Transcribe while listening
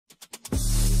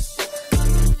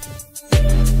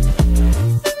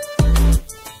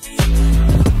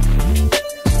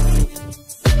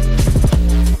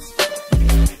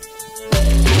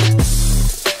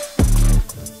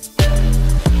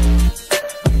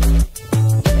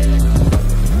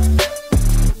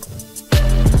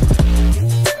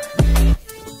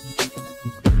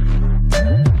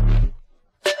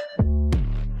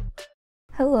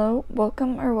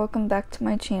welcome back to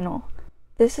my channel.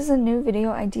 This is a new video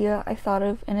idea I thought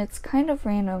of, and it's kind of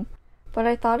random, but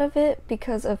I thought of it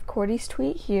because of Cordy's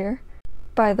tweet here.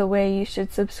 By the way, you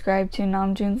should subscribe to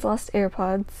Namjoon's Lost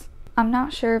AirPods. I'm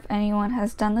not sure if anyone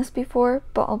has done this before,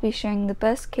 but I'll be sharing the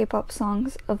best K-pop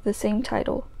songs of the same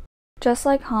title. Just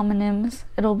like homonyms,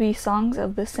 it'll be songs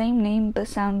of the same name but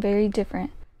sound very different,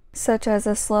 such as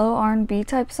a slow R&B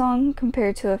type song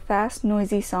compared to a fast,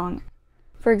 noisy song.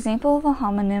 For example of a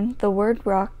homonym, the word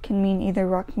rock can mean either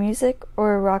rock music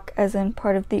or a rock as in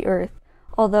part of the earth,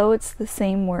 although it's the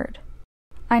same word.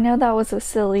 I know that was a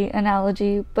silly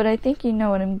analogy, but I think you know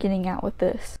what I'm getting at with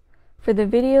this. For the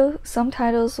video, some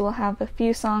titles will have a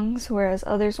few songs, whereas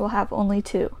others will have only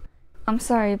 2. I'm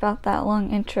sorry about that long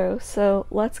intro, so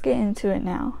let's get into it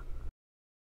now.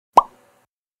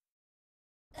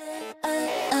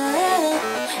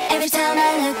 Every time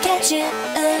I look at you,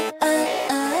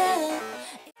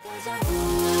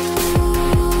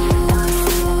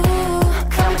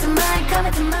 come to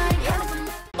mind.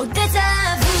 Oh,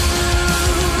 deja vu.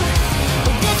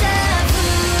 Oh, deja vu.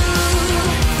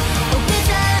 Oh,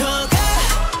 deja vu.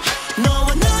 너와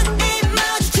눈이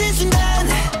마주친 순간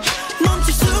멈출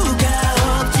수가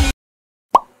없지.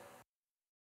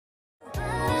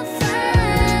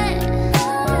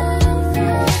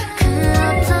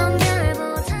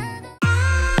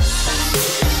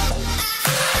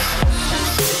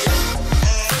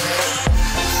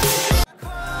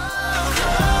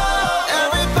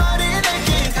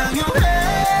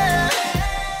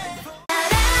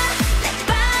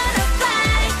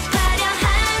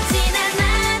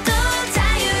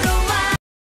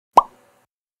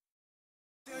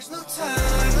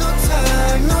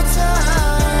 No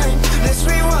time. Let's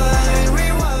rewind.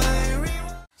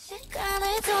 시간을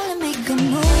돌려 make a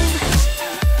move.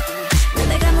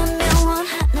 내가 분명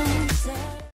원하는 듯.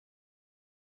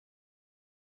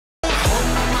 On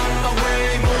my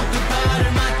way, 모두 발을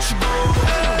맞추고.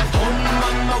 On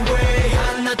my way,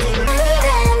 하나 둘.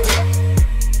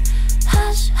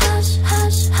 Hush, hush,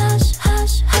 hush, hush,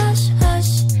 hush, hush,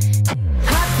 hush.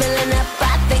 Hot feeling up, I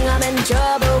think I'm in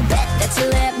trouble. Bet that you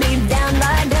let me down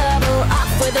by double. Off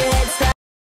with the head start.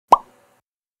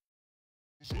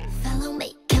 Follow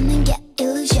me, come and get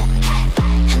illusion.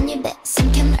 한 입에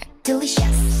삼켜 널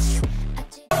delicious.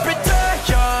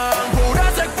 빛나향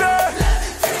보라색별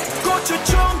꽃을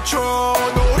춤춰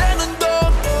노래는 더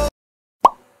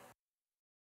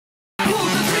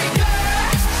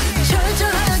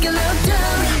철저하게 look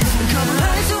down.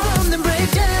 가만할 수 없는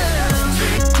breakdown.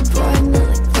 Boy, I'm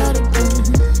like butter.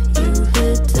 You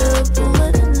hit the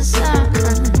bullet in the sand.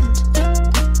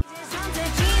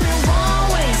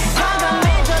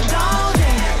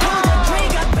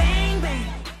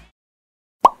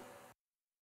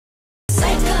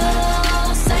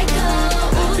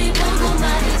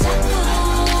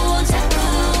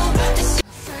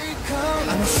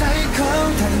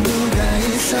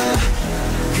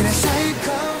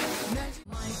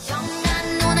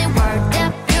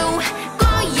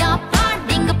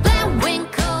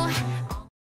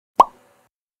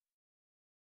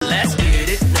 Let's get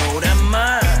it, know that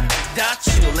mind. That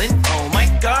chillin', oh my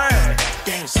god.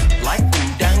 Dance like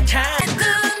우당탕.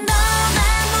 너만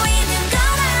보이는 건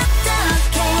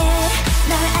어떡해.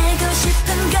 널 알고 싶은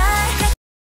걸.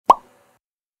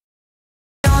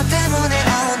 너 때문에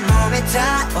온몸이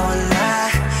타올라.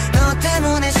 너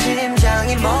때문에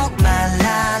심장이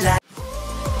목말라.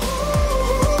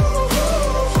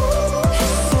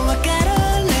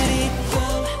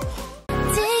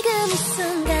 지금 이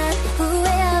순간 후회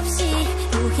없이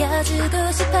보여주고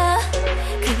싶어.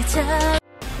 그저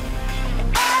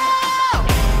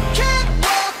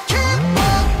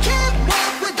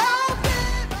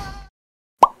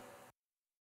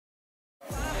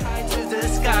High to the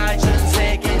sky, 전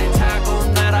세계를 타고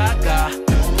날아가.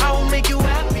 I will make you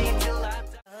happy till I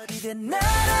die. 어디든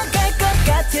날아갈 것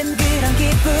같은 그런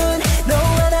기분.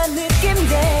 너와 나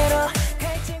느낌대로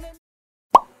갈증은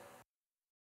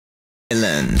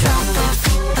don't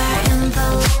look back in the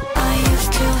loop I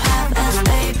used to have as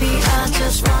baby. I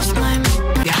just lost my mind.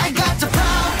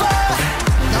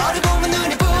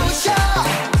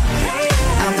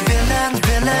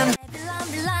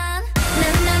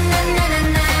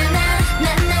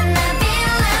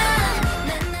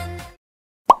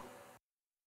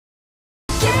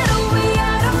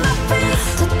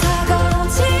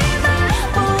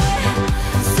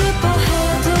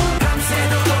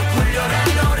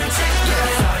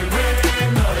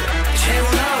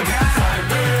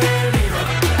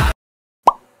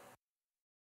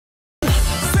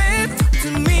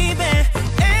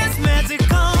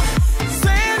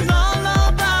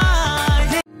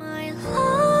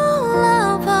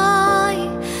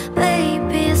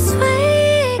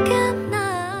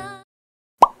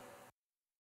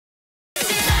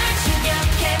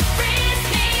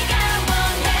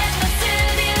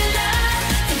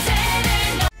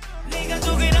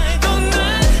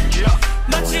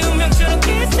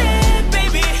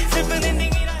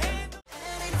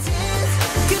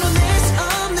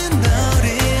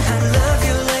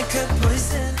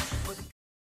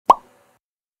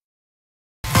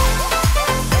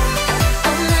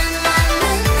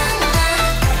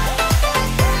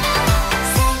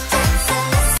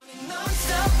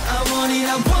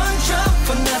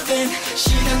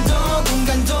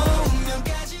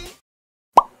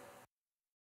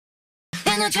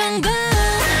 너 전부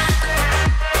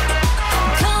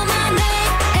Call my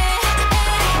name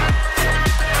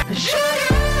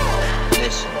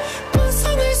Listen.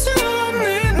 벗어날 수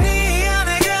없는 네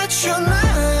안에 갇혀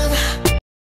난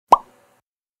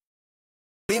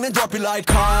Beaming drop it like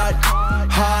hot,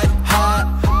 hot, hot.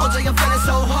 어제 I'm feeling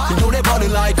so hot. 이 노래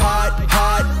burning like hot.